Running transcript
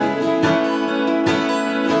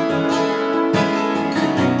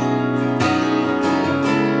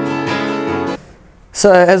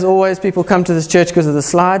So as always, people come to this church because of the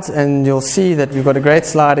slides, and you'll see that we've got a great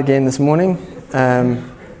slide again this morning.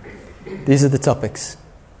 These are the topics.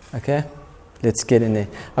 Okay? Let's get in there.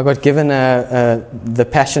 I got given the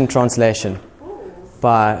Passion Translation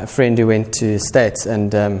by a friend who went to States,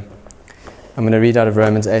 and I'm going to read out of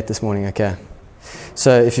Romans 8 this morning. Okay?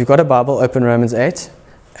 So if you've got a Bible, open Romans 8,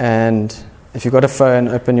 and if you've got a phone,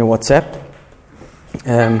 open your WhatsApp.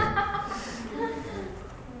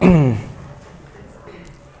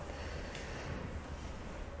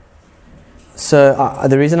 So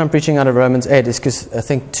the reason I'm preaching out of Romans 8 is because I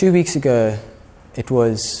think 2 weeks ago, it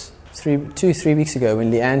was 3 weeks ago when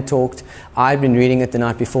Leanne talked, I'd been reading it the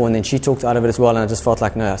night before, and then she talked out of it as well, and I just felt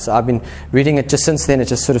like, no. So I've been reading it just since then. It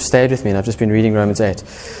just sort of stayed with me, and I've just been reading Romans 8.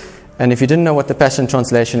 And if you didn't know what the Passion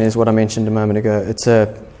Translation is, what I mentioned a moment ago,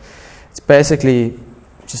 it's basically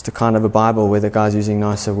just a kind of a Bible where the guy's using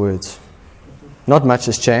nicer words. Not much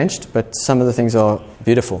has changed, but some of the things are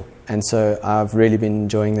beautiful. And so I've really been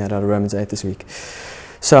enjoying that out of Romans 8 this week.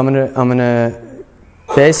 So I'm gonna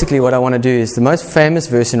basically what I want to do is the most famous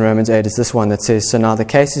verse in Romans 8 is this one that says, "So now the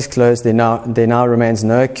case is closed, there now remains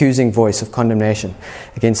no accusing voice of condemnation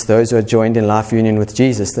against those who are joined in life union with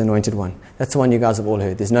Jesus, the Anointed One." That's the one you guys have all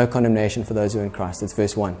heard. There's no condemnation for those who are in Christ. It's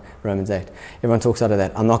verse 1, Romans 8. Everyone talks out of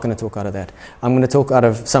that. I'm not going to talk out of that. I'm going to talk out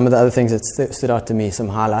of some of the other things that stood out to me, some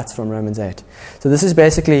highlights from Romans 8. So this is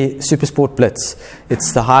basically Supersport Blitz.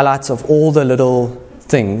 It's the highlights of all the little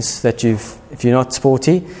things that if you're not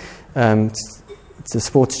sporty, it's a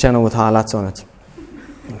sports channel with highlights on it.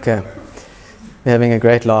 Okay. We're having a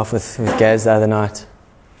great laugh with Gaz the other night.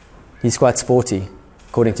 He's quite sporty,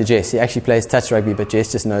 according to Jess. He actually plays touch rugby, but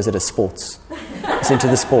Jess just knows it as sports. He's into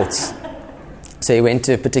the sports. So he went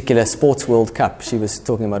to a particular sports World Cup she was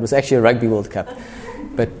talking about. It was actually a rugby World Cup.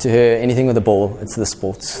 But to her, anything with a ball, it's the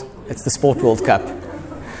sports. It's the Sport World Cup.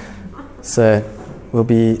 So we'll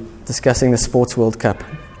be discussing the Sports World Cup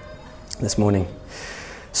this morning.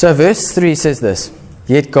 So verse 3 says this,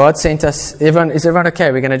 "Yet God sent us..." Is everyone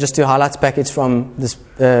okay? We're going to just do a highlights package from this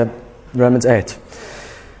Romans 8.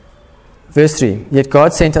 Verse 3, "Yet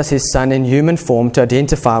God sent us His Son in human form to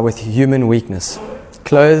identify with human weakness.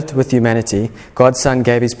 Clothed with humanity, God's Son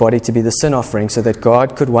gave His body to be the sin offering so that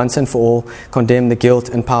God could once and for all condemn the guilt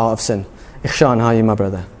and power of sin." Ikhshan, how are you, my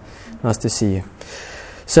brother? Nice to see you.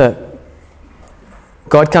 So,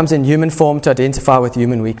 God comes in human form to identify with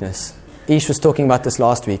human weakness. Ish was talking about this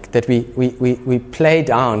last week, that we play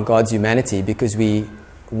down God's humanity because we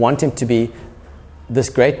want Him to be this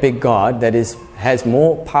great big God that has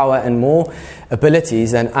more power and more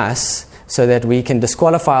abilities than us, so that we can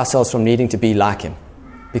disqualify ourselves from needing to be like Him.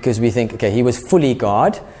 Because we think, okay, He was fully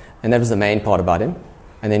God, and that was the main part about Him,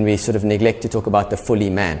 and then we sort of neglect to talk about the fully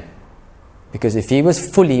man. Because if He was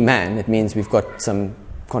fully man, it means we've got some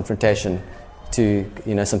confrontation to,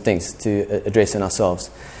 some things to address in ourselves.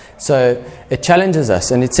 So it challenges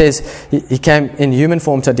us, and it says He came in human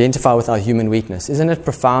form to identify with our human weakness. Isn't it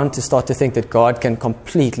profound to start to think that God can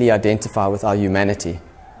completely identify with our humanity?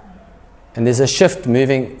 And there's a shift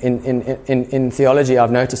moving in theology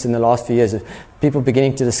I've noticed in the last few years of people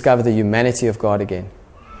beginning to discover the humanity of God again.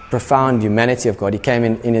 Profound humanity of God. He came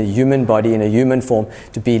in a human body, in a human form,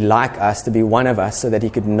 to be like us, to be one of us, so that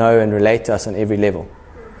He could know and relate to us on every level.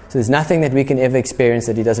 So there's nothing that we can ever experience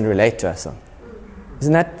that He doesn't relate to us on.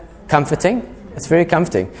 Isn't that comforting? It's very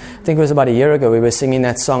comforting. I think it was about a year ago we were singing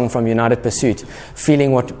that song from United Pursuit,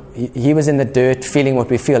 feeling what He was in the dirt, feeling what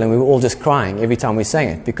we feel, and we were all just crying every time we sang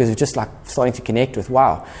it, because we're just like starting to connect with,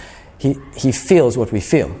 wow, He feels what we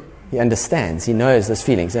feel. He understands. He knows those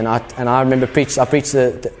feelings. And I remember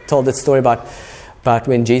told that story about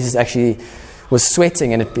when Jesus actually was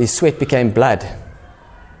sweating and His sweat became blood,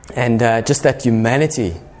 and just that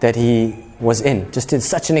humanity that He was in, just to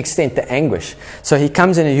such an extent, the anguish. So He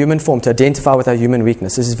comes in a human form to identify with our human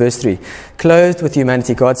weakness. This is verse 3. "Clothed with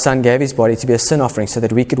humanity, God's Son gave His body to be a sin offering so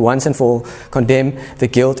that we could once and for all condemn the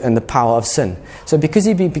guilt and the power of sin." So because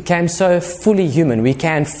He became so fully human, we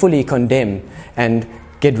can fully condemn and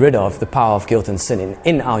get rid of the power of guilt and sin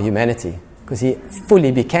in our humanity. Because He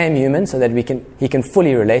fully became human so that He can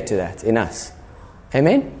fully relate to that in us.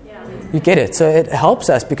 Amen? You get it? So it helps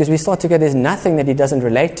us because we start to go, there's nothing that He doesn't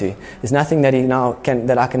relate to. There's nothing that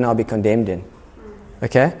that I can now be condemned in.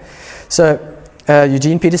 Okay? So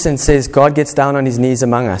Eugene Peterson says God gets down on His knees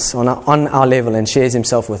among us, on our level, and shares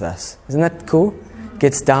Himself with us. Isn't that cool?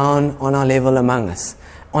 Gets down on our level among us,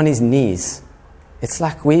 on His knees. It's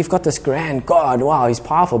like we've got this grand God. Wow, He's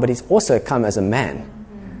powerful, but He's also come as a man.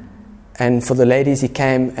 And for the ladies, He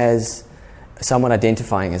came as someone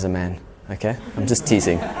identifying as a man. Okay? I'm just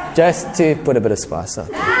teasing. Just to put a bit of spice up.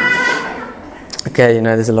 Okay,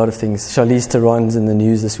 there's a lot of things. Charlize Theron's in the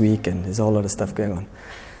news this week, and there's a whole lot of stuff going on.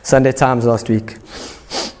 Sunday Times last week.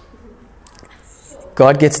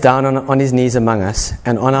 God gets down on his knees among us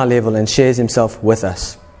and on our level and shares himself with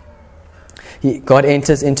us. God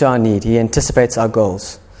enters into our need. He anticipates our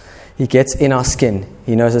goals. He gets in our skin.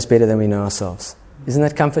 He knows us better than we know ourselves. Isn't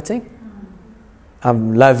that comforting? I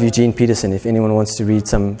love Eugene Peterson, if anyone wants to read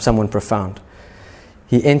someone profound.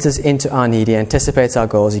 He enters into our need. He anticipates our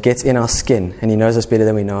goals. He gets in our skin, and he knows us better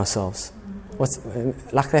than we know ourselves. What's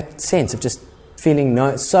like that sense of just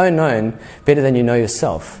feeling so known better than you know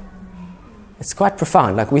yourself? It's quite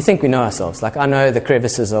profound. Like, we think we know ourselves. Like, I know the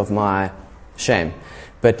crevices of my shame,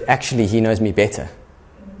 but actually he knows me better.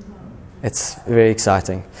 It's very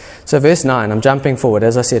exciting. So verse 9, I'm jumping forward.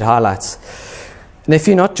 As I said, highlights. And if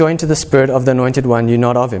you're not joined to the Spirit of the Anointed One, you're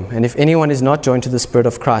not of him. And if anyone is not joined to the Spirit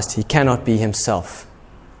of Christ, he cannot be himself.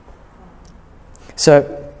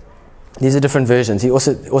 So these are different versions. He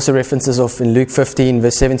also references off in Luke 15,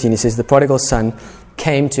 verse 17. He says, the prodigal son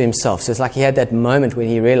came to himself. So it's like he had that moment when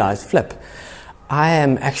he realized, flip, I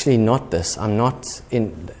am actually not this. I'm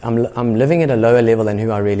living at a lower level than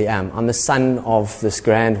who I really am. I'm the son of this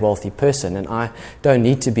grand, wealthy person, and I don't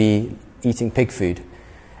need to be eating pig food.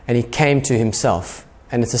 And he came to himself.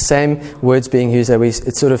 And it's the same words being used.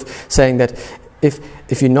 It's sort of saying that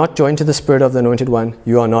if you're not joined to the Spirit of the Anointed One,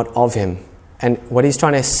 you are not of him. And what he's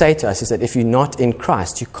trying to say to us is that if you're not in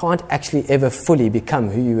Christ, you can't actually ever fully become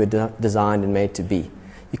who you were designed and made to be.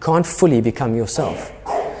 You can't fully become yourself.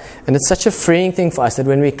 And it's such a freeing thing for us that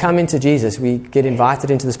when we come into Jesus, we get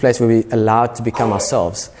invited into this place where we're allowed to become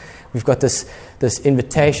ourselves. We've got this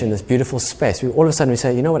invitation, this beautiful space. All of a sudden we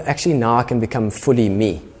say, you know what, actually now I can become fully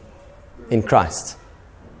me in Christ.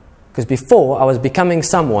 Because before I was becoming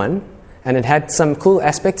someone, and it had some cool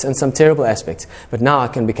aspects and some terrible aspects, but now I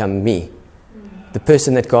can become me. The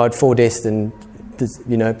person that God foredestined,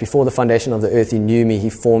 before the foundation of the earth, he knew me, he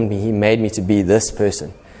formed me, he made me to be this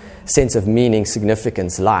person. Sense of meaning,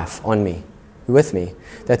 significance, life on me, with me.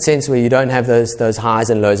 That sense where you don't have those highs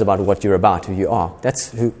and lows about what you're about, who you are.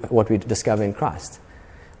 That's what we discover in Christ.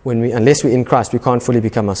 Unless we're in Christ, we can't fully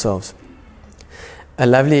become ourselves. A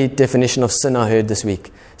lovely definition of sin I heard this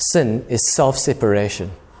week. Sin is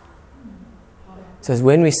self-separation. So it's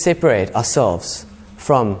when we separate ourselves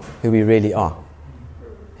from who we really are.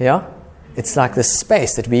 Yeah? It's like the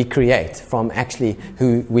space that we create from actually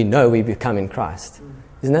who we know we become in Christ.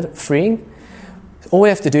 Isn't that freeing? All we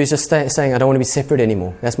have to do is just saying, I don't want to be separate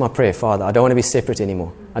anymore. That's my prayer, Father. I don't want to be separate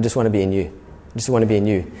anymore. I just want to be in you. I just want to be in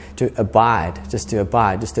you. To abide,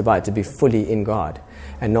 to be fully in God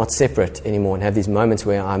and not separate anymore, and have these moments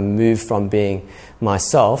where I move from being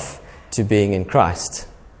myself to being in Christ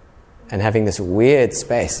and having this weird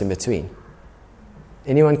space in between.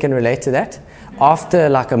 Anyone can relate to that? After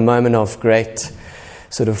like a moment of great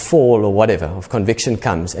sort of fall or whatever, of conviction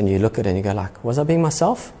comes, and you look at it and you go like, was I being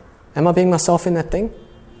myself? Am I being myself in that thing?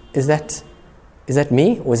 Is that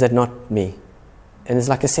me or is that not me? And there's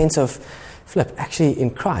like a sense of, flip, actually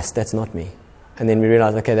in Christ, that's not me. And then we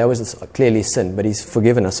realize, okay, that was clearly sin, but he's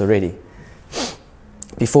forgiven us already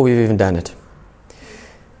before we've even done it.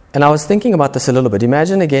 And I was thinking about this a little bit.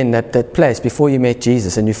 Imagine again that place before you met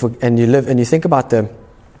Jesus, and you live and you think about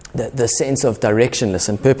the sense of directionless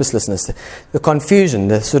and purposelessness, the confusion,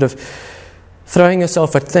 the sort of throwing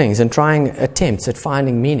yourself at things and trying attempts at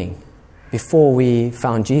finding meaning before we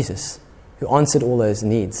found Jesus, who answered all those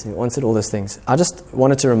needs, who answered all those things. I just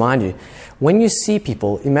wanted to remind you, when you see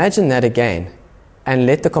people, imagine that again and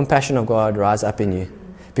let the compassion of God rise up in you,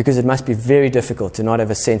 because it must be very difficult to not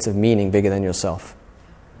have a sense of meaning bigger than yourself.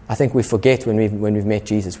 I think we forget when we've met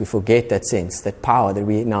Jesus, we forget that sense, that power that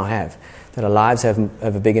we now have, that our lives have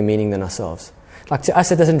a bigger meaning than ourselves. Like to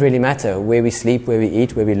us, it doesn't really matter where we sleep, where we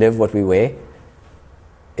eat, where we live, what we wear.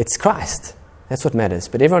 It's Christ. That's what matters.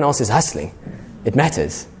 But everyone else is hustling. It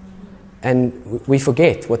matters. And we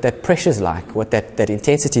forget what that pressure is like, what that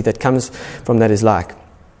intensity that comes from that is like.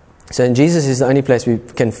 So in Jesus is the only place we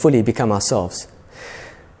can fully become ourselves.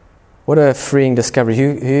 What a freeing discovery.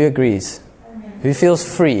 Who agrees? Who feels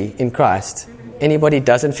free in Christ? Anybody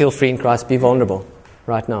doesn't feel free in Christ, be vulnerable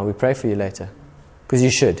right now. We pray for you later. Because you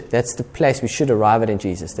should. That's the place we should arrive at in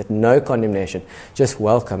Jesus. That no condemnation, just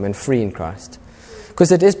welcome and free in Christ.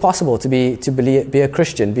 Because it is possible to be a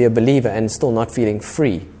Christian, be a believer, and still not feeling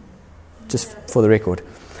free. Just for the record.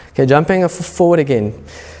 Okay, jumping forward again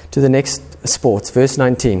to the next sport, verse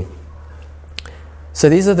 19. So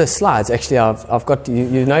these are the slides. Actually, I've got,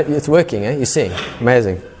 you know, it's working, eh? You're seeing.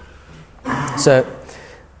 Amazing. So,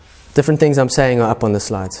 different things I'm saying are up on the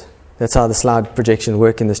slides. That's how the slide projection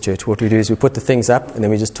work in this church. What we do is we put the things up and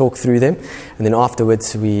then we just talk through them, and then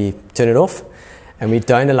afterwards we turn it off And we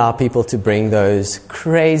don't allow people to bring those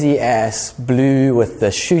crazy ass blue with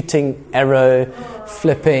the shooting arrow,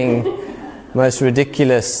 flipping, most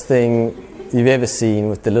ridiculous thing you've ever seen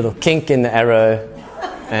with the little kink in the arrow.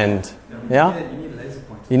 And yeah,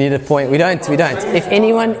 you need a point. We don't. If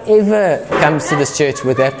anyone ever comes to this church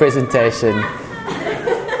with that presentation,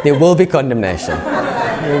 there will be condemnation.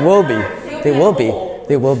 There will be.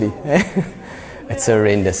 It's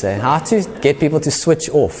horrendous. How to get people to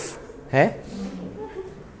switch off?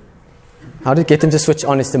 How to get them to switch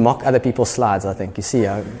on is to mock other people's slides, I think. You see,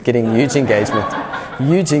 getting huge engagement.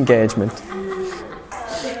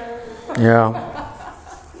 Yeah.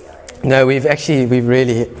 No, we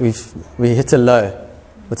hit a low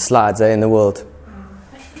with slides in the world.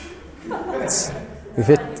 We've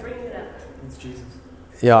hit.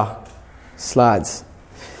 Yeah, slides.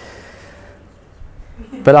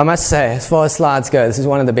 But I must say, as far as slides go, this is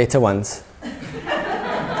one of the better ones. No,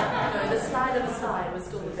 the slide of the slide was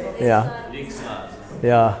still the best. Yeah.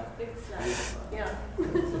 Yeah.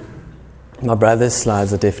 My brother's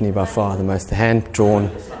slides are definitely by far the most hand-drawn.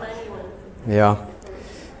 Yeah.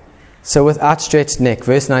 So with outstretched neck,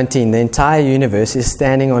 verse 19, the entire universe is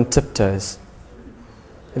standing on tiptoes.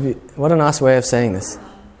 What a nice way of saying this.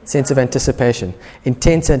 Sense of anticipation.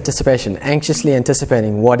 Intense anticipation. Anxiously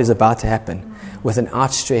anticipating what is about to happen with an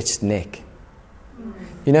outstretched neck.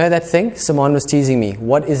 You know that thing? Simone was teasing me.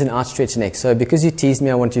 What is an outstretched neck? So because you teased me,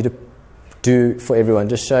 I want you to do for everyone.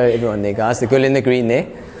 Just show everyone there, guys. The girl in the green there.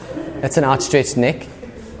 That's an outstretched neck.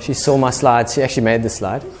 She saw my slides. She actually made the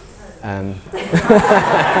slide.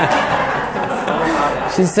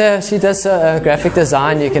 She does graphic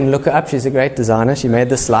design. You can look her up. She's a great designer. She made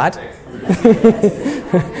the slide.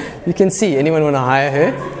 You can see. Anyone want to hire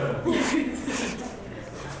her?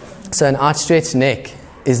 So an outstretched neck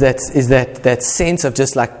is that sense of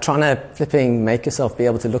just like trying to make yourself be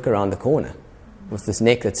able to look around the corner with this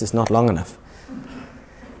neck that's just not long enough.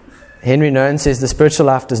 Henry Nouwen says the spiritual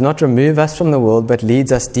life does not remove us from the world but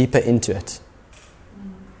leads us deeper into it.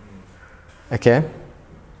 Okay?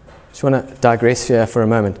 Just want to digress here for a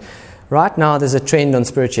moment. Right now there's a trend on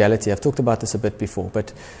spirituality. I've talked about this a bit before,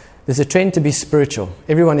 but there's a trend to be spiritual.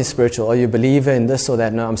 Everyone is spiritual. Are you a believer in this or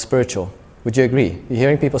that? No, I'm spiritual. Would you agree? You're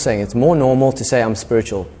hearing people saying it's more normal to say I'm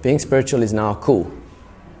spiritual. Being spiritual is now cool.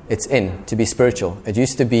 It's in to be spiritual. It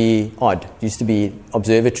used to be odd. It used to be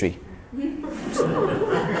observatory.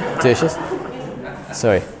 Tertius?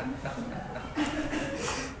 Sorry.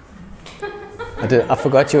 I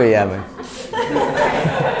forgot you were here, man.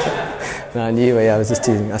 No, I knew you were here. I was just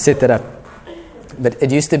teasing. I set that up. But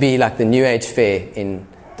it used to be like the New Age fair in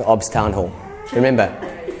the OBS town hall. Remember?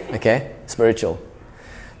 Okay? Spiritual.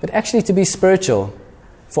 But actually to be spiritual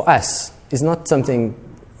for us is not something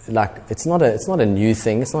like, it's not a new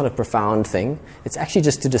thing, it's not a profound thing. It's actually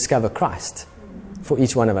just to discover Christ for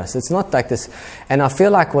each one of us. It's not like this. And I feel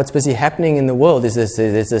like what's busy happening in the world is this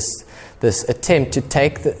attempt to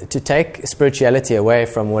take spirituality away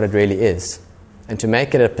from what it really is and to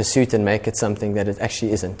make it a pursuit and make it something that it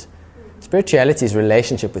actually isn't. Spirituality is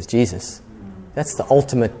relationship with Jesus. That's the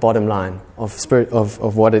ultimate bottom line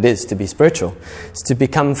of what it is to be spiritual. It's to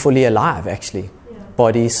become fully alive, actually. Yeah.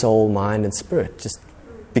 Body, soul, mind, and spirit. Just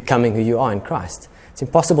becoming who you are in Christ. It's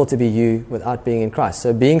impossible to be you without being in Christ.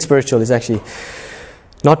 So being spiritual is actually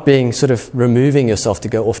not being sort of removing yourself to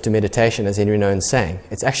go off to meditation, as Henry Nouwen's saying.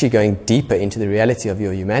 It's actually going deeper into the reality of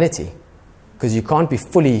your humanity. Because you can't be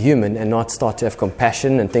fully human and not start to have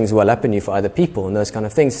compassion and things well up in you for other people, and those kind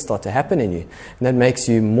of things start to happen in you. And that makes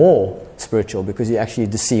you more spiritual because you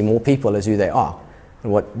actually see more people as who they are.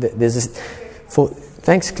 And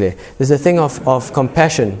thanks, Claire. There's a thing of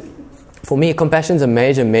compassion. For me, compassion is a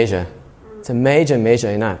major measure. It's a major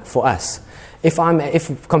measure for us. If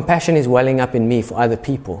compassion is welling up in me for other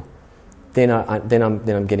people, then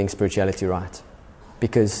I'm getting spirituality right,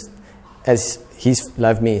 because as He's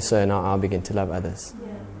loved me, so now I'll begin to love others.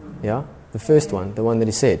 Yeah? The first one, the one that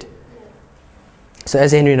He said. So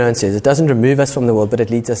as Henry Nouwen says, it doesn't remove us from the world, but it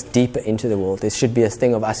leads us deeper into the world. There should be a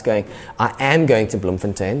thing of us going, I am going to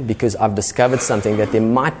Bloemfontein because I've discovered something that there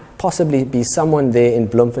might possibly be someone there in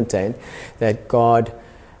Bloemfontein that God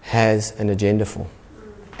has an agenda for.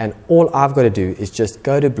 And all I've got to do is just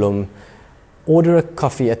go to Bloem, order a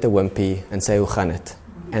coffee at the Wimpy and say, hoe gaan het?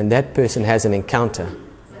 And that person has an encounter.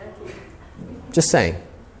 Just saying.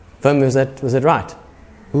 Wim, was it right?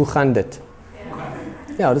 Hoe gaan dit?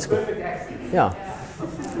 Yeah, that's good. Yeah.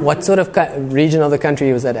 What sort of region of the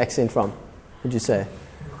country was that accent from? Would you say?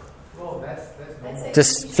 Well, that's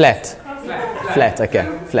just flat. Flat,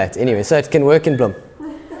 okay. Flat. Anyway, so it can work in Bloem.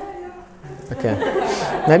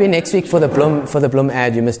 Okay. Maybe next week for the Bloem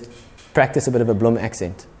ad, you must practice a bit of a Bloem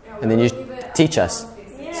accent. And then you teach us.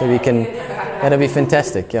 So we can, that'll be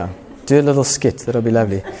fantastic, yeah. Do a little skit, that'll be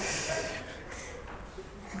lovely.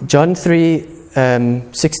 John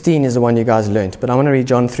 3:16 is the one you guys learned, but I want to read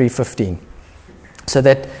John 3:15. So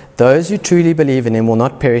that those who truly believe in him will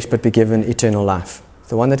not perish but be given eternal life.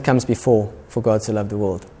 The one that comes before, for God so loved the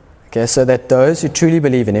world. Okay, so that those who truly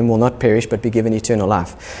believe in him will not perish but be given eternal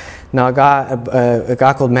life. Now a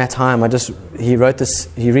guy called Matt Heim, he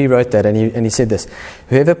rewrote that and he said this: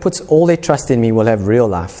 whoever puts all their trust in me will have real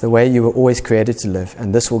life, the way you were always created to live,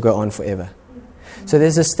 and this will go on forever. So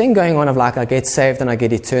there's this thing going on of like, I get saved and I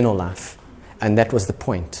get eternal life. And that was the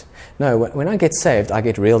point. No, when I get saved, I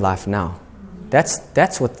get real life now.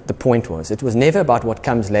 That's what the point was. It was never about what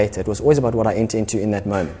comes later. It was always about what I enter into in that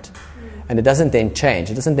moment. And it doesn't then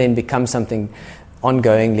change. It doesn't then become something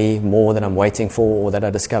ongoingly more that I'm waiting for or that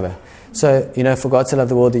I discover. So, for God to love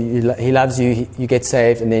the world, he loves you, you get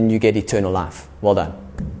saved, and then you get eternal life. Well done.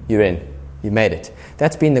 You're in. You made it.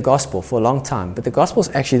 That's been the gospel for a long time. But the gospel is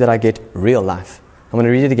actually that I get real life. I'm going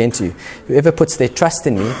to read it again to you. Whoever puts their trust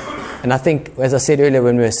in me, and I think, as I said earlier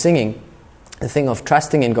when we were singing, the thing of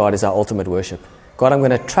trusting in God is our ultimate worship. God, I'm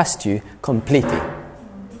going to trust you completely.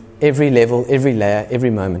 Every level, every layer, every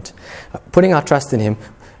moment. Putting our trust in him,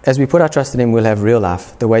 as we put our trust in him, we'll have real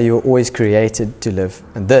life, the way you were always created to live.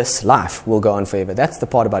 And this life will go on forever. That's the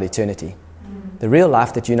part about eternity. The real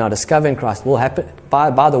life that you now discover in Christ will happen.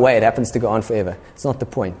 By the way, it happens to go on forever. It's not the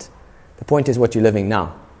point. The point is what you're living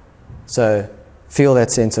now. So feel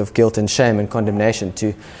that sense of guilt and shame and condemnation,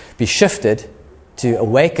 to be shifted, to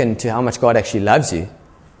awaken to how much God actually loves you,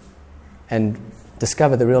 and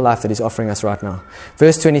discover the real life that he's offering us right now.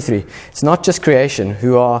 Verse 23, it's not just creation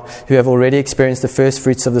who have already experienced the first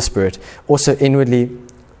fruits of the Spirit, also inwardly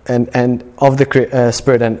and of the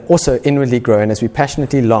Spirit, and also inwardly grown as we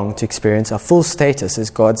passionately long to experience our full status as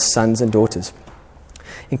God's sons and daughters,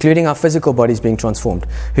 including our physical bodies being transformed.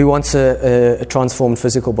 Who wants a transformed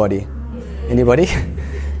physical body? Anybody?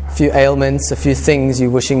 A few ailments, a few things you're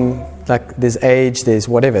wishing, like there's age, there's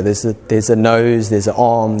whatever, there's a nose, there's an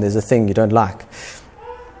arm, there's a thing you don't like.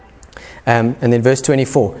 And then verse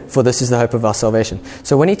 24, for this is the hope of our salvation.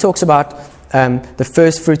 So when he talks about the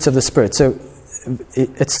first fruits of the Spirit, so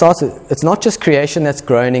it's not just creation that's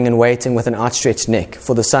groaning and waiting with an outstretched neck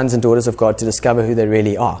for the sons and daughters of God to discover who they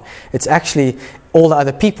really are. It's actually all the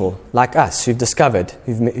other people like us who've discovered,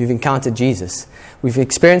 who've encountered Jesus. We've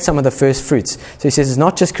experienced some of the first fruits. So he says it's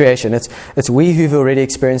not just creation, it's we who've already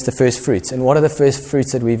experienced the first fruits. And what are the first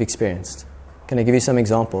fruits that we've experienced? Can I give you some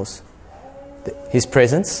examples? His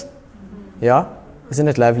presence. Yeah? Isn't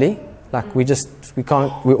it lovely? Like we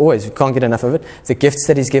can't get enough of it. The gifts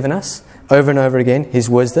that he's given us over and over again, his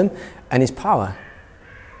wisdom and his power.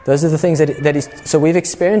 Those are the things that he's... So we've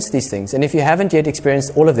experienced these things. And if you haven't yet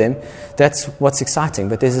experienced all of them, that's what's exciting.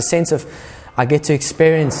 But there's a sense of, I get to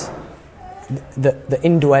experience the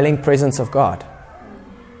indwelling presence of God.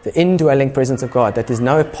 The indwelling presence of God. That there's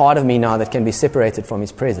no part of me now that can be separated from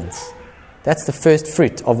his presence. That's the first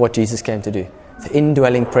fruit of what Jesus came to do. The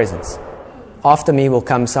indwelling presence. After me will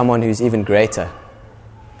come someone who's even greater.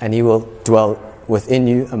 And he will dwell within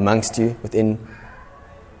you, amongst you, within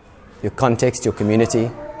your context, your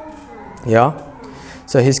community. Yeah?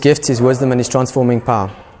 So his gifts, his wisdom, and his transforming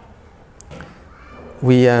power.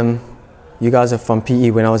 You guys are from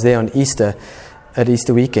PE. When I was there on Easter, at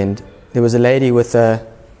Easter weekend, there was a lady with a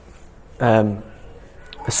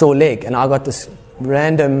sore leg, and I got this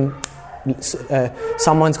random...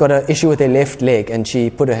 someone's got an issue with their left leg, and she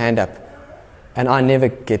put her hand up. And I never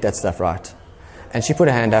get that stuff right. And she put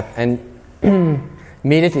her hand up, and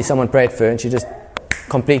immediately someone prayed for her, and she just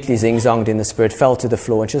completely zing-zonged in the Spirit, fell to the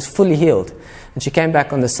floor, and she was fully healed. And she came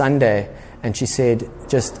back on the Sunday, and she said,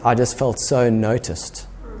 I just felt so noticed.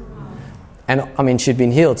 And I mean, she'd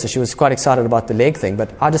been healed, so she was quite excited about the leg thing.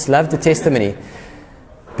 But I just loved the testimony,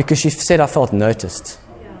 because she said, I felt noticed.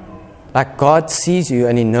 Like God sees you,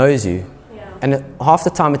 and he knows you. And half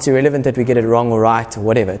the time it's irrelevant that we get it wrong or right or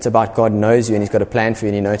whatever. It's about God knows you and he's got a plan for you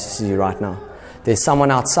and he notices you right now. There's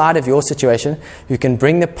someone outside of your situation who can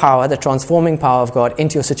bring the power, the transforming power of God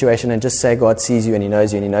into your situation and just say God sees you and he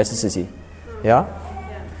knows you and he notices you. Yeah?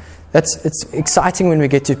 It's exciting when we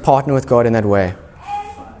get to partner with God in that way.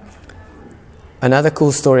 Another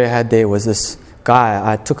cool story I had there was this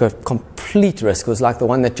guy. I took a complete risk. It was like the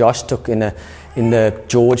one that Josh took in the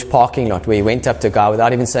George parking lot, where he went up to a guy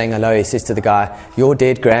without even saying hello. He says to the guy, "Your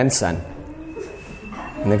dead grandson."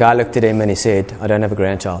 And the guy looked at him and he said, "I don't have a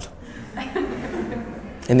grandchild."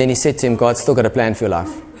 And then he said to him, "God's still got a plan for your life."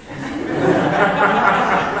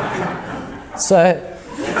 So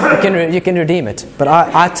you can redeem it. But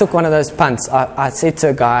I took one of those punts. I said to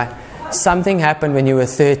a guy, "Something happened when you were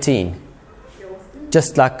 13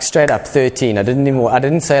 just like straight up 13. I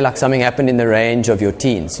didn't say like something happened in the range of your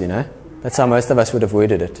teens, you know. That's how most of us would have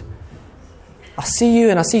worded it. I see you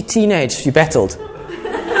and I see teenage, you battled.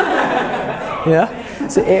 Yeah?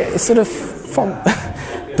 So it's sort of from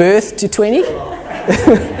birth to 20.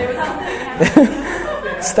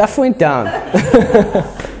 Stuff went down.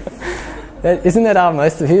 Isn't that how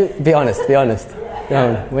most of you? Be honest.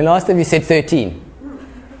 When last time you said 13?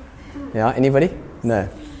 Yeah, anybody? No.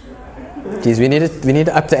 Geez, we need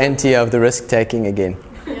to up the ante of the risk taking again.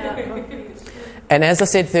 And as I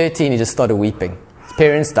said 13, he just started weeping. His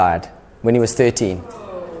parents died when he was 13.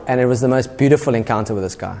 And it was the most beautiful encounter with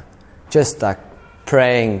this guy. Just like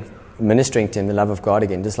praying, ministering to him the love of God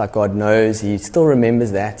again. Just like God knows, he still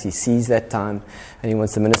remembers that. He sees that time. And he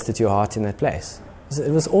wants to minister to your heart in that place.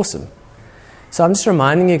 It was awesome. So I'm just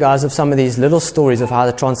reminding you guys of some of these little stories of how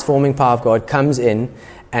the transforming power of God comes in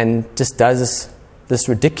and just does this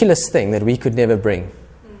ridiculous thing that we could never bring.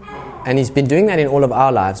 And he's been doing that in all of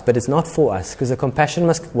our lives, but it's not for us, because the compassion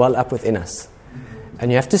must well up within us. And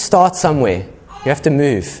you have to start somewhere. You have to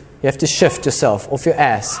move. You have to shift yourself off your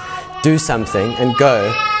ass, do something, and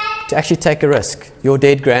go to actually take a risk. Your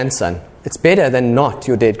dead grandson. It's better than not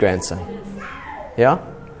your dead grandson. Yeah?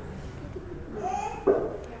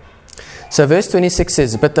 So verse 26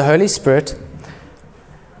 says, but the Holy Spirit...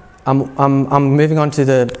 I'm moving on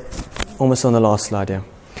to almost on the last slide here.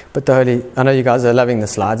 I know you guys are loving the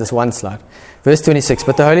slides, it's one slide. Verse 26,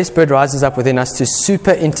 but the Holy Spirit rises up within us to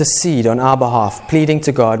super intercede on our behalf, pleading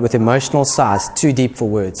to God with emotional sighs too deep for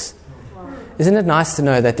words. Isn't it nice to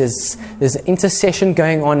know that there's intercession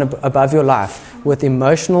going on above your life with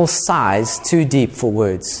emotional sighs too deep for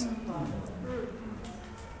words?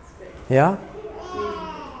 Yeah?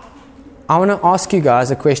 I want to ask you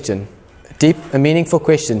guys a question. A meaningful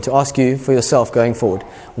question to ask you for yourself going forward.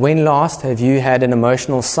 When last have you had an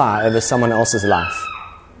emotional sigh over someone else's life?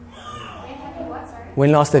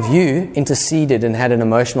 When last have you interceded and had an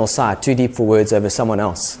emotional sigh too deep for words over someone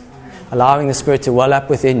else? Allowing the Spirit to well up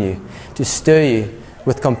within you, to stir you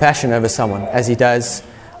with compassion over someone, as He does.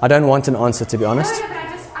 I don't want an answer, to be honest. No,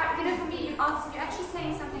 but for me, you're actually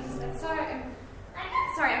saying something that's so...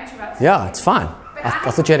 sorry, I'm interrupting. Yeah, it's fine. I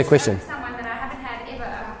thought you had a question.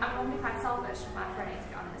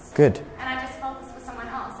 Good. And I just felt this for someone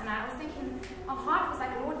else. And I was thinking, my heart was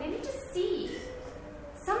like, Lord, let me just see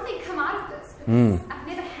something come out of this. Because I've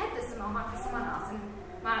never had this in my heart for someone else. And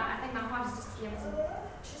I think my heart is just to be able to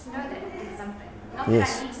just know that it did something. Not that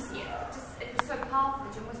I need to see it. It was so powerful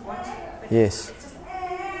that you almost want to. But yes. It's just,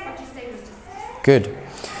 what you said was just... Good.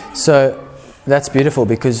 So that's beautiful,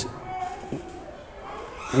 because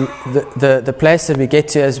the place that we get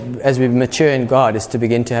to as we mature in God is to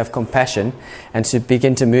begin to have compassion and to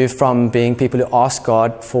begin to move from being people who ask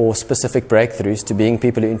God for specific breakthroughs to being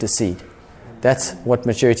people who intercede. That's what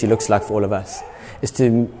maturity looks like for all of us, is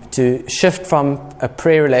to shift from a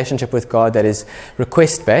prayer relationship with God that is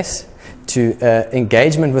request-based to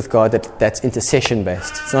engagement with God that's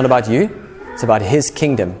intercession-based. It's not about you, it's about His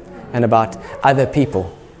kingdom and about other people.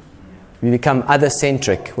 You become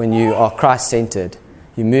other-centric when you are Christ-centered.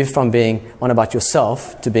 You move from being on about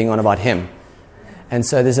yourself to being on about Him. And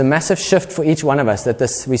so there's a massive shift for each one of us.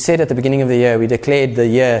 We said at the beginning of the year, we declared the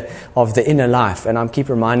year of the inner life. And I keep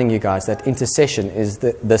reminding you guys that intercession is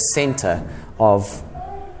the center of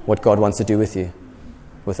what God wants to do with you,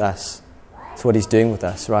 with us. It's what He's doing with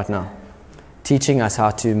us right now. Teaching us how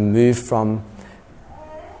to move from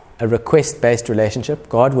a request-based relationship.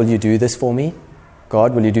 God, will you do this for me?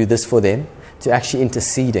 God, will you do this for them? To actually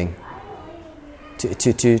interceding.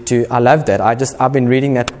 I love that. I've been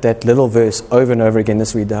reading that little verse over and over again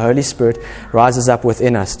this week. The Holy Spirit rises up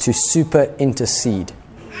within us to super intercede.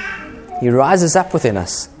 He rises up within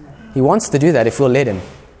us. He wants to do that if we'll let Him.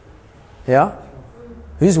 Yeah?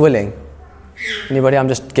 Who's willing? Anybody? I'm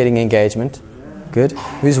just getting engagement. Good.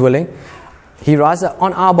 Who's willing? He rises up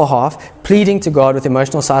on our behalf, pleading to God with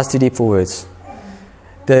emotional sighs too deep for words.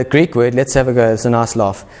 The Greek word, let's have a go. It's a nice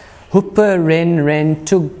laugh.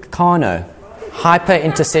 Huperenrentugkano. Hyper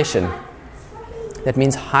intercession. That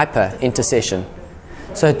means hyper intercession.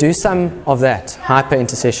 So do some of that, hyper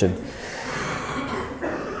intercession.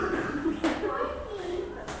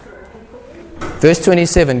 Verse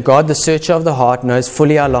 27, God, the searcher of the heart, knows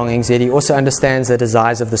fully our longings, yet He also understands the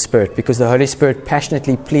desires of the Spirit, because the Holy Spirit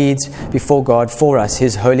passionately pleads before God for us,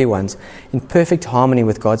 His holy ones, in perfect harmony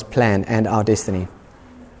with God's plan and our destiny.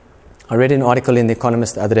 I read an article in The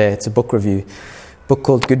Economist the other day. It's a book review. Book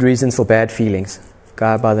called Good Reasons for Bad Feelings. A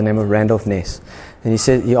guy by the name of Randolph Ness. And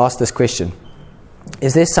he asked this question.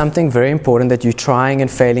 Is there something very important that you're trying and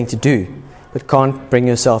failing to do, but can't bring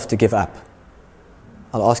yourself to give up?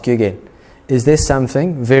 I'll ask you again. is there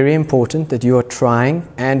something very important that you are trying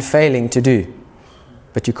and failing to do,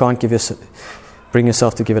 but you can't bring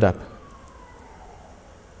yourself to give it up?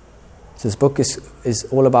 So this book is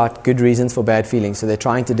all about good reasons for bad feelings. So they're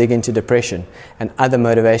trying to dig into depression and other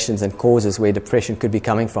motivations and causes where depression could be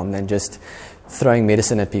coming from than just throwing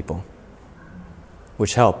medicine at people,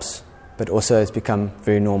 which helps, but also it's become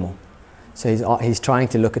very normal. So he's trying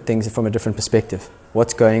to look at things from a different perspective.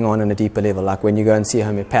 What's going on a deeper level, like when you go and see a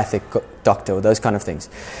homeopathic doctor or those kind of things.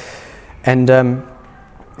 And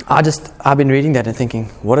I've been reading that and thinking,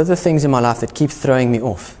 what are the things in my life that keep throwing me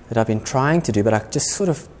off, that I've been trying to do, but I just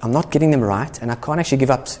I'm not getting them right, and I can't actually give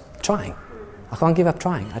up trying. I can't give up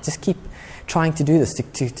trying. I just keep trying to do this, to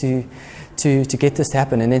get this to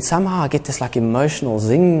happen. And then somehow I get this like emotional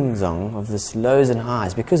zing-zong of this lows and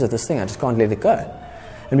highs because of this thing. I just can't let it go.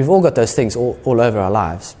 And we've all got those things all over our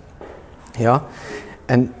lives. Yeah?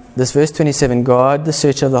 And this verse 27, God, the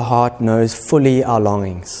searcher of the heart, knows fully our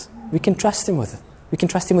longings. We can trust Him with it. We can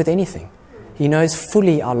trust Him with anything. He knows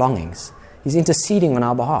fully our longings. He's interceding on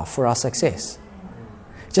our behalf for our success.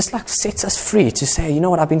 Just like sets us free to say, you know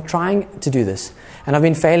what, I've been trying to do this and I've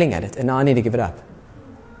been failing at it and now I need to give it up.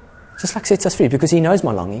 Just like sets us free because He knows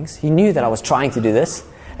my longings. He knew that I was trying to do this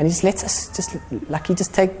and He just lets us, He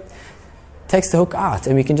just takes the hook out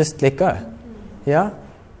and we can just let go. Yeah?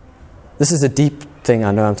 This is a deep thing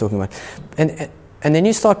I know I'm talking about. And then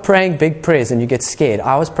you start praying big prayers and you get scared.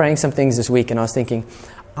 I was praying some things this week and I was thinking,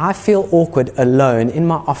 I feel awkward alone in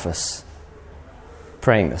my office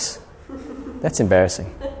praying this. That's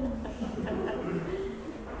embarrassing.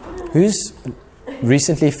 Who's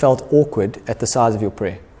recently felt awkward at the size of your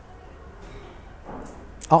prayer?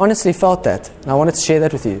 I honestly felt that, and I wanted to share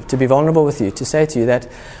that with you, to be vulnerable with you, to say to you that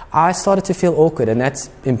I started to feel awkward, and that's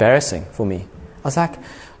embarrassing for me. I was like,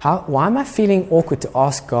 why am I feeling awkward to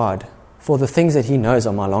ask God for the things that He knows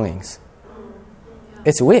are my longings?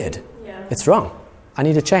 It's weird. It's wrong. I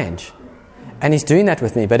need to change. And He's doing that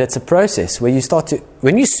with me, but it's a process where you start to,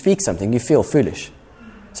 when you speak something, you feel foolish.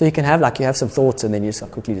 So you can have you have some thoughts and then you just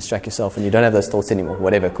quickly distract yourself and you don't have those thoughts anymore.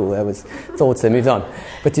 Whatever, cool, that was thoughts, they moved on.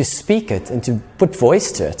 But to speak it and to put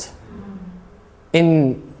voice to it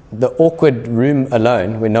in the awkward room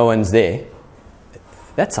alone where no one's there,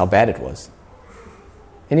 that's how bad it was.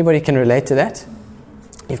 Anybody can relate to that?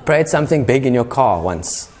 You've prayed something big in your car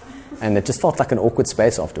once and it just felt like an awkward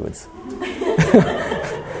space afterwards.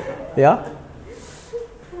 Yeah?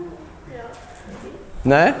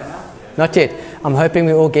 No? Not yet. I'm hoping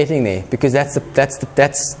we're all getting there because that's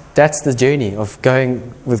the journey of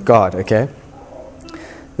going with God, okay?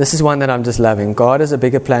 This is one that I'm just loving. God has a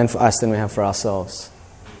bigger plan for us than we have for ourselves.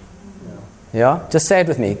 Yeah? Just say it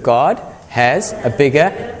with me. God has a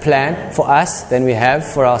bigger plan for us than we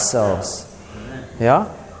have for ourselves.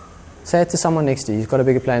 Yeah? Say it to someone next to you. He's got a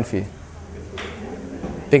bigger plan for you.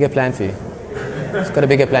 Bigger plan for you. He's got a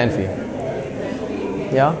bigger plan for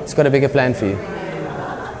you. Yeah? He's got a bigger plan for you.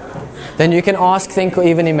 Then you can ask, think, or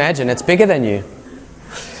even imagine. It's bigger than you.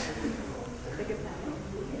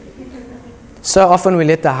 So often we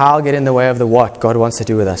let the how get in the way of the what God wants to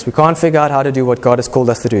do with us. We can't figure out how to do what God has called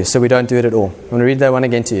us to do, so we don't do it at all. I'm going to read that one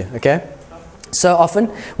again to you, okay? So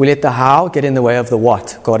often we let the how get in the way of the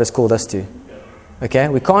what God has called us to. Okay?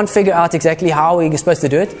 We can't figure out exactly how we're supposed to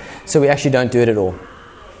do it, so we actually don't do it at all.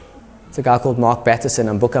 It's a guy called Mark Batterson,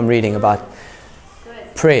 a book I'm reading about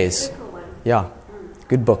prayers. Yeah,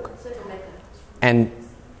 good book. And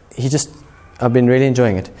I've been really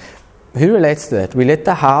enjoying it. Who relates to that? We let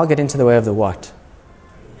the how get into the way of the what.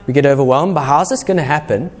 We get overwhelmed, but how's this going to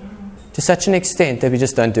happen to such an extent that we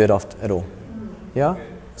just don't do it at all? Yeah?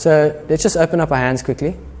 So let's just open up our hands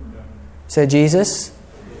quickly. Say, Jesus,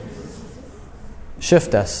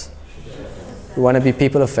 shift us. We want to be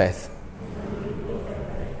people of faith.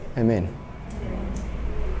 Amen.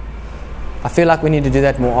 I feel like we need to do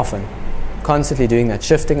that more often. Constantly doing that,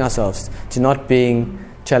 shifting ourselves to not being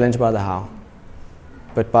challenged by the how,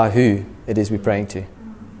 but by who it is we're praying to.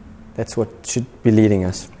 That's what should be leading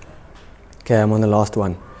us. Okay, I'm on the last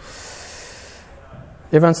one.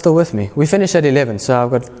 Everyone's still with me? We finished at 11, so I've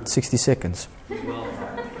got 60 seconds.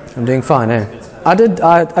 I'm doing fine, eh?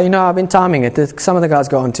 I've been timing it. Some of the guys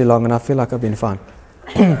got on too long, and I feel like I've been fine.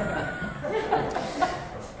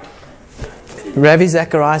 Ravi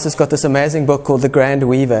Zacharias has got this amazing book called The Grand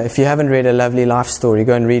Weaver. If you haven't read A Lovely Life Story,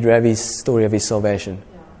 go and read Ravi's story of his salvation.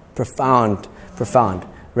 Profound.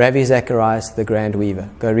 Ravi Zacharias, The Grand Weaver.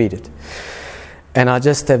 Go read it. And I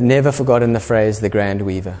just have never forgotten the phrase, the Grand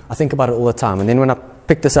Weaver. I think about it all the time. And then when I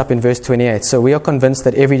pick this up in verse 28, so we are convinced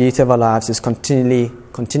that every detail of our lives is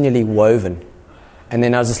continually woven And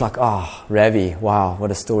then I was just like, Ravi, wow, what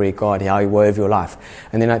a story, God, how He wove your life.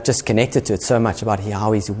 And then I just connected to it so much about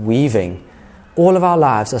how He's weaving all of our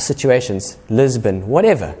lives, our situations, Lisbon,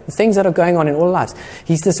 whatever, the things that are going on in all our lives.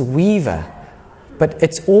 He's this weaver. But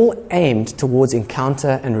it's all aimed towards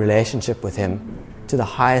encounter and relationship with Him to the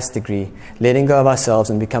highest degree, letting go of ourselves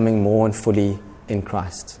and becoming more and fully in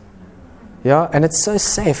Christ. Yeah, and it's so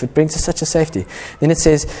safe. It brings us such a safety. Then it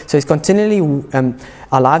says, so He's continually,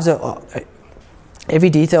 our lives are,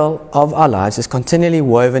 every detail of our lives is continually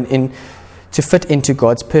woven in to fit into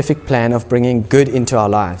God's perfect plan of bringing good into our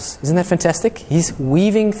lives. Isn't that fantastic? He's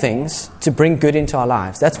weaving things to bring good into our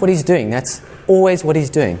lives. That's what He's doing. That's always what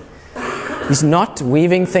He's doing. He's not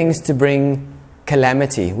weaving things to bring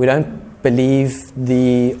calamity. We don't believe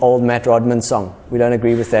the old Matt Rodman song. We don't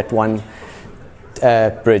agree with that one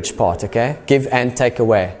bridge part, okay? Give and take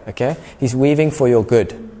away, okay? He's weaving for your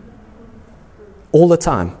good. All the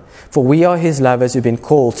time. For we are His lovers who've been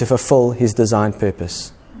called to fulfill His designed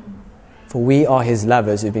purpose. For we are His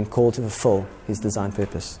lovers who've been called to fulfill His designed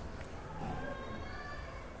purpose.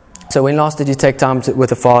 So when last did you take time with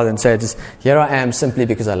the Father and say, just, here I am simply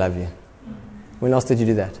because I love you? When last did you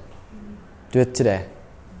do that? Do it today.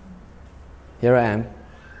 Here I am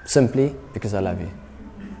simply because I love you.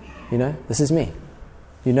 You know, this is me.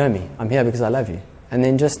 You know me. I'm here because I love you. And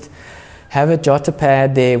then just have a jot a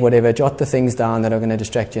pad there, whatever, jot the things down that are going to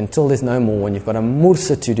distract you until there's no more, and you've got a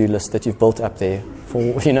Mursa to-do list that you've built up there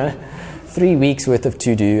for, 3 weeks worth of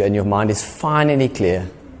to-do, and your mind is finally clear.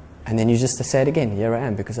 And then you just say it again, here I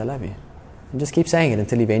am because I love you. And just keep saying it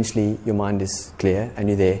until eventually your mind is clear and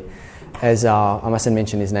you're there. As I mustn't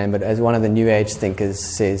mention his name, but as one of the New Age thinkers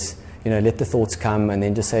says, let the thoughts come, and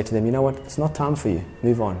then just say to them, you know what, it's not time for you,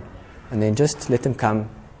 move on. And then just let them come,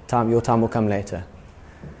 your time will come later.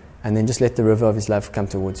 And then just let the river of His love come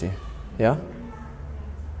towards you. Yeah?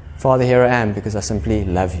 Father, here I am because I simply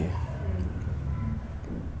love you.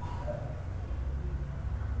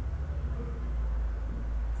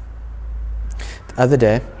 The other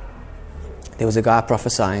day, there was a guy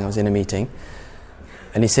prophesying. I was in a meeting,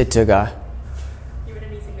 and he said to a guy, You were in a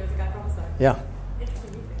meeting, there was a guy prophesying? Yeah.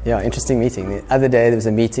 Interesting meeting. Yeah, interesting meeting. The other day, there was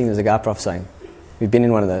a meeting, there was a guy prophesying. We've been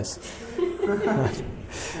in one of those.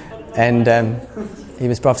 And he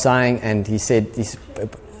was prophesying, and he said,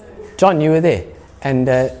 John, you were there, and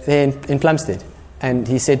there in Plumstead. And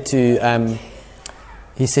he said to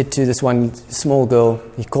this one small girl,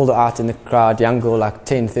 he called her out in the crowd, young girl, like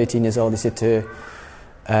 10, 13 years old. He said to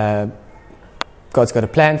her, God's got a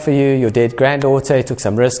plan for you, your dead granddaughter. He took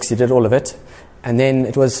some risks, he did all of it. And then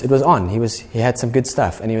it was on. He had some good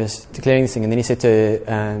stuff, and he was declaring this thing. And then he said to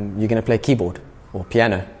her, you're going to play keyboard or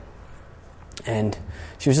piano. And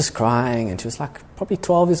she was just crying, and she was like probably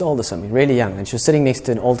 12 years old or something, really young. And she was sitting next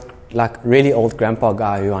to an really old grandpa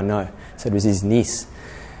guy who I know. So it was his niece.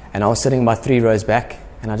 And I was sitting about 3 rows back,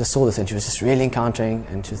 and I just saw this, and she was just really encountering,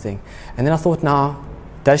 and she was thinking. And then I thought, now,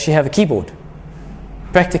 does she have a keyboard?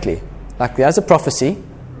 Practically. Like, there's a prophecy.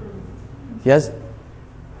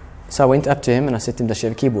 So I went up to him, and I said to him, does she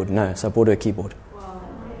have a keyboard? No. So I bought her a keyboard. Wow.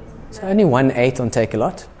 So only 1/8 on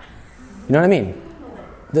Take-A-Lot. You know what I mean?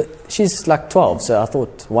 She's like 12, so I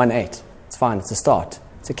thought 1/8. It's fine, it's a start.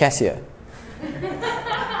 It's a Casio.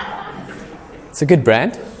 It's a good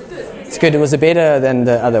brand. It's good. It was better than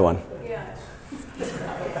the other one.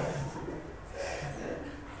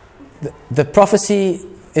 The prophecy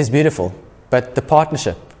is beautiful, but the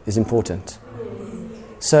partnership is important.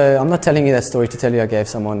 So I'm not telling you that story to tell you I gave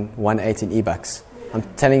someone 1/8 in e-bucks. I'm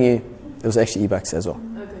telling you it was actually e-bucks as well.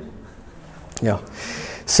 Yeah.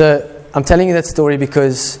 So I'm telling you that story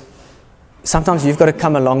because sometimes you've got to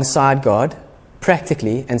come alongside God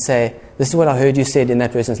practically and say, this is what I heard you said in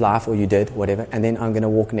that person's life, or you did, whatever, and then I'm going to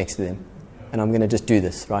walk next to them. And I'm going to just do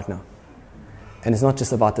this right now. And it's not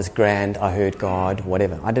just about this grand, I heard God,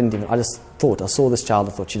 whatever. I just thought, I saw this child,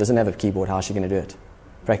 I thought, she doesn't have a keyboard, how is she going to do it?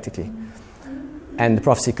 Practically. And the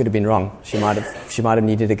prophecy could have been wrong. She might have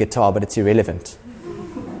needed a guitar, but it's irrelevant.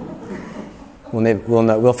 We'll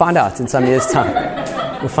know. We'll find out in some years' time.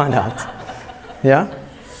 We'll find out. Yeah?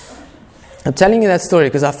 I'm telling you that story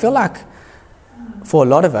because I feel like for a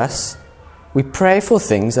lot of us, we pray for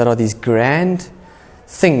things that are these grand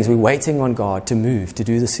things. We're waiting on God to move, to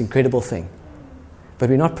do this incredible thing. But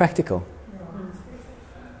we're not practical.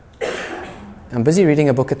 I'm busy reading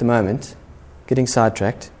a book at the moment, getting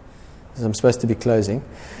sidetracked, because I'm supposed to be closing.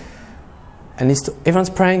 And everyone's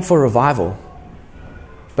praying for revival,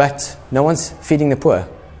 but no one's feeding the poor.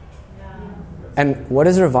 And what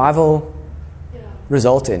does revival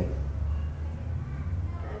result in?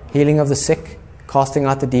 Healing of the sick, casting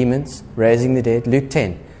out the demons, raising the dead. Luke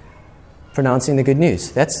 10, pronouncing the good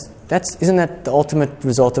news. That's Isn't that the ultimate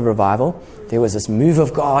result of revival? There was this move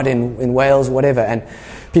of God in Wales, whatever, and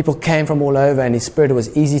people came from all over, and His Spirit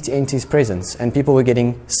was easy to enter His presence, and people were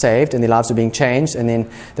getting saved, and their lives were being changed, and then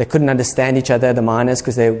they couldn't understand each other, the miners,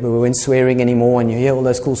 because they weren't swearing anymore, and you hear all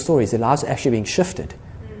those cool stories. Their lives are actually being shifted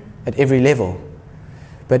at every level.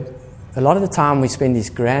 But a lot of the time we spend these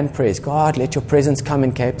grand prayers, God, let your presence come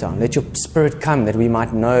in Cape Town, let your Spirit come that we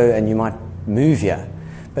might know and you might move here.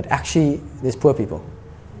 But actually, there's poor people.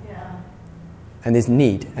 And there's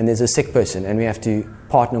need, and there's a sick person, and we have to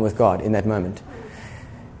partner with God in that moment.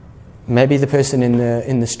 Maybe the person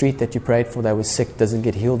in the street that you prayed for that was sick doesn't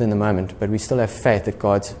get healed in the moment, but we still have faith that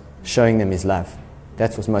God's showing them His love.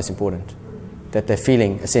 That's what's most important. That they're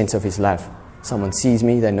feeling a sense of His love. Someone sees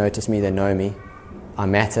me, they notice me, they know me. I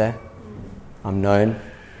matter. I'm known.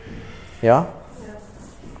 Yeah?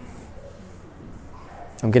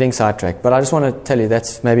 I'm getting sidetracked, but I just want to tell you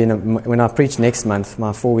that's maybe when I preach next month,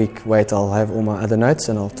 my 4-week wait, I'll have all my other notes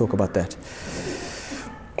and I'll talk about that.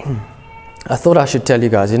 I thought I should tell you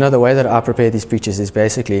guys, the way that I prepare these preaches is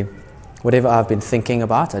basically whatever I've been thinking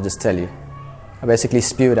about, I just tell you. I basically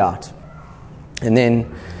spew it out. And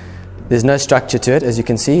then there's no structure to it, as you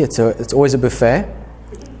can see. It's always a buffet,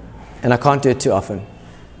 and I can't do it too often.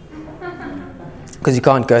 Because you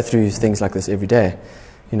can't go through things like this every day,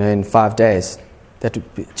 in 5 days. That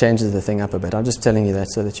changes the thing up a bit. I'm just telling you that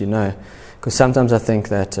so that you know. Because sometimes I think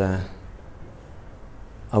that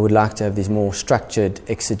I would like to have these more structured,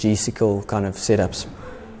 exegetical kind of setups.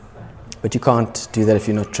 But you can't do that if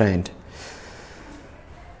you're not trained.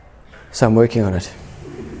 So I'm working on it.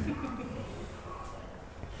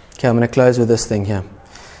 Okay, I'm going to close with this thing here.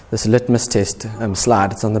 This litmus test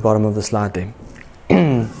slide. It's on the bottom of the slide there.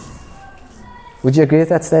 Would you agree with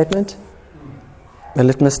that statement? A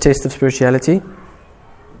litmus test of spirituality?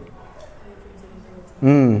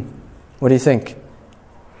 What do you think?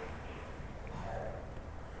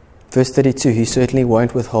 Verse 32, He certainly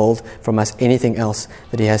won't withhold from us anything else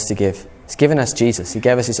that He has to give. He's given us Jesus. He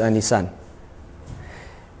gave us His only Son.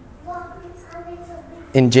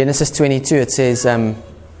 In Genesis 22 it says,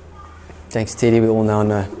 thanks Teddy, we all now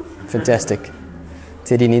know. Fantastic.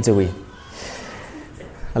 Teddy needs a wee.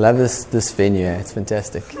 I love this venue, it's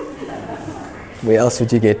fantastic. Where else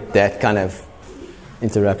would you get that kind of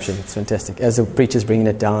interruption? It's fantastic. As the preacher's bringing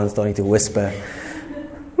it down, starting to whisper,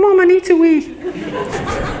 Mom, I need to wee.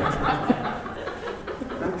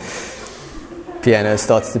 Piano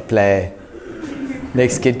starts to play.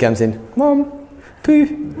 Next kid comes in, Mom,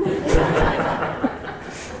 poo.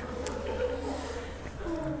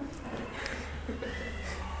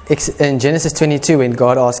 In Genesis 22, when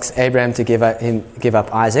God asks Abraham to give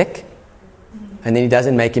up Isaac, and then He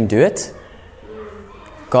doesn't make him do it,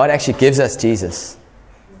 God actually gives us Jesus.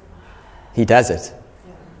 He does it.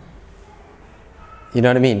 You know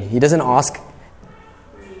what I mean? He doesn't ask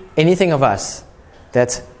anything of us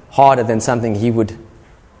that's harder than something He would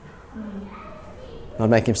not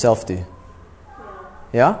make Himself do.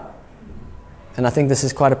 Yeah? And I think this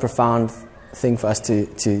is quite a profound thing for us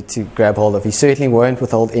to grab hold of. He certainly won't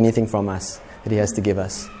withhold anything from us that He has to give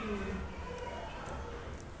us.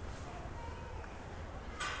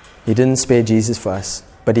 He didn't spare Jesus for us,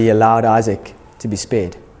 but He allowed Isaac to be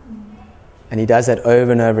spared. And He does that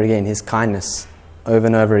over and over again, His kindness over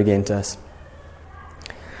and over again to us.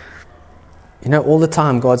 All the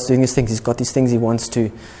time God's doing these things. He's got these things He wants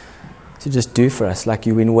to just do for us. Like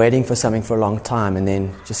you've been waiting for something for a long time, and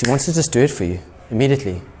then He wants to just do it for you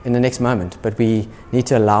immediately, in the next moment. But we need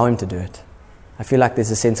to allow Him to do it. I feel like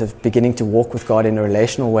there's a sense of beginning to walk with God in a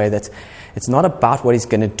relational way that it's not about what He's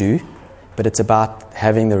going to do, but it's about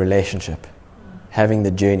having the relationship, having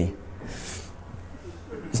the journey.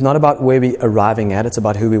 It's not about where we're arriving at, it's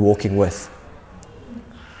about who we're walking with.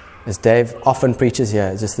 As Dave often preaches here,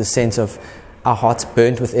 it's just the sense of our hearts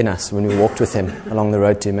burnt within us when we walked with Him along the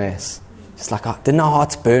road to Emmaus. It's like, didn't our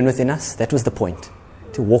hearts burn within us? That was the point,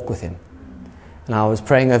 to walk with Him. And I was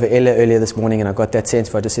praying over Ella earlier this morning, and I got that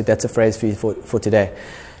sense where I just said, that's a phrase for you for today.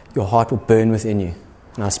 Your heart will burn within you.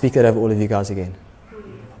 And I'll speak that over all of you guys again.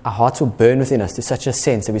 Our hearts will burn within us to such a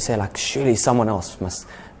sense that we say, surely someone else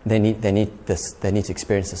they need this, they need to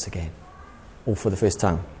experience this again, or for the first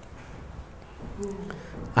time.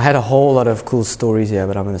 I had a whole lot of cool stories here,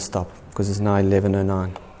 but I'm going to stop because it's now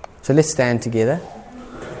 11:09. So let's stand together,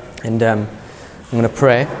 and I'm going to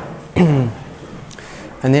pray.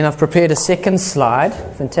 And then I've prepared a second slide,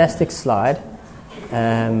 fantastic slide,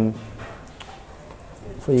 for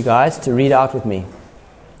you guys to read out with me.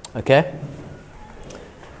 Okay?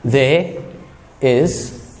 There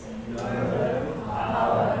is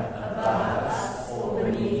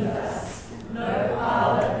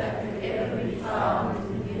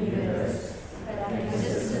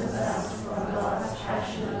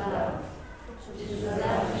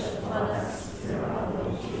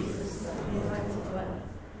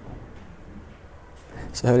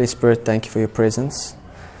So Holy Spirit, thank you for your presence.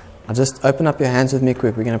 I'll just open up your hands with me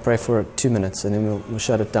quick. We're going to pray for 2 minutes and then we'll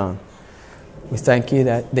shut it down. We thank you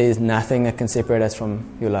that there is nothing that can separate us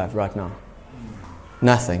from your love right now.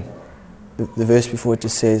 Nothing. The verse before it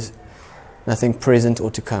just says, nothing present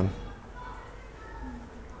or to come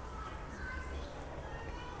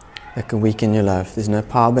that can weaken your love. There's no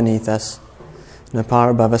power beneath us, no power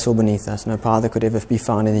above us or beneath us, no power that could ever be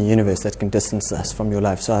found in the universe that can distance us from your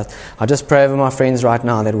love. So I just pray over my friends right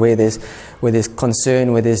now that where there's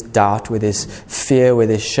concern, where there's doubt, where there's fear, where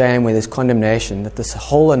there's shame, where there's condemnation, that this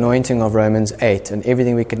whole anointing of Romans 8 and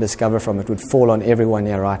everything we can discover from it would fall on everyone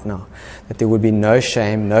here right now. That there would be no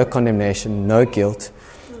shame, no condemnation, no guilt.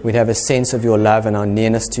 We'd have a sense of your love and our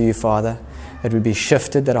nearness to you, Father. That would be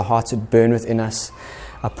shifted, that our hearts would burn within us.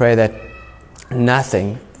 I pray that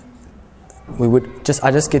nothing...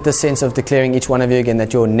 I just get the sense of declaring each one of you again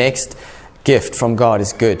that your next gift from God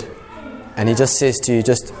is good. And He just says to you,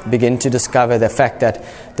 just begin to discover the fact that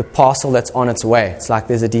the parcel that's on its way. It's like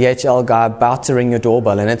there's a DHL guy about to ring your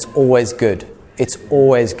doorbell and it's always good. It's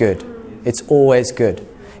always good. It's always good.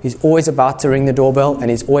 He's always about to ring the doorbell and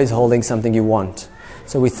He's always holding something you want.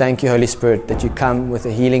 So we thank you, Holy Spirit, that you come with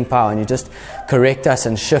a healing power and you just correct us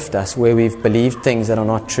and shift us where we've believed things that are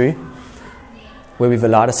not true. Where we've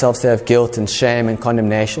allowed ourselves to have guilt and shame and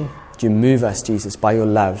condemnation. You move us, Jesus, by your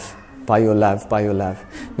love, by your love, by your love.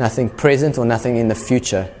 Nothing present or nothing in the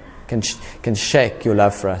future can shake your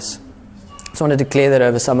love for us. I just want to declare that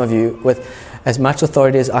over some of you with as much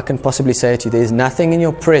authority as I can possibly say to you. There's nothing in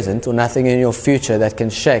your present or nothing in your future that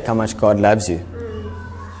can shake how much God loves you.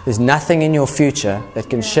 There's nothing in your future that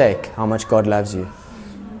can shake how much God loves you.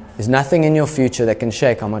 There's nothing in your future that can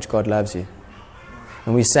shake how much God loves you.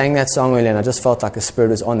 And we sang that song earlier and I just felt like the Spirit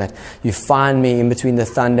was on that. You find me in between the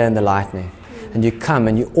thunder and the lightning. And you come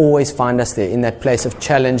and you always find us there in that place of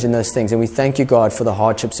challenge in those things. And we thank you, God, for the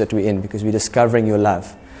hardships that we're in because we're discovering your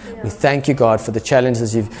love. Yeah. We thank you, God, for the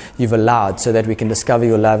challenges you've allowed so that we can discover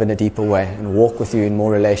your love in a deeper way and walk with you in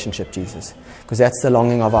more relationship, Jesus. Because that's the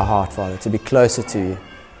longing of our heart, Father, to be closer to you.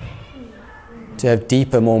 To have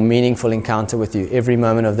deeper, more meaningful encounter with you every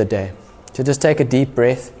moment of the day. So just take a deep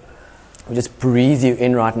breath. We just breathe you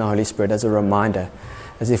in right now, Holy Spirit, as a reminder,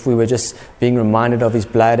 as if we were just being reminded of His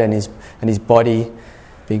blood and His body,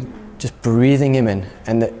 just breathing Him in,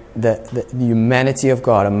 and the humanity of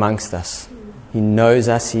God amongst us. He knows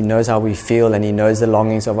us, He knows how we feel, and He knows the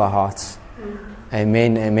longings of our hearts.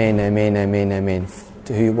 Amen, amen, amen, amen, amen.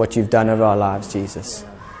 To what you've done over our lives, Jesus,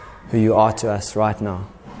 who you are to us right now,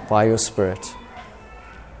 by your Spirit.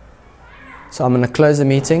 So I'm going to close the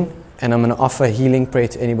meeting. And I'm going to offer a healing prayer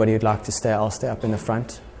to anybody who'd like to stay. I'll stay up in the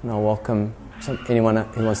front. And I'll welcome anyone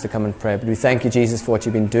who wants to come and pray. But we thank you, Jesus, for what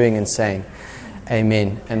you've been doing and saying.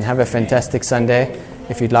 Amen. And have a fantastic Sunday.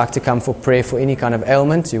 If you'd like to come for prayer for any kind of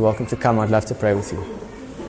ailment, you're welcome to come. I'd love to pray with you.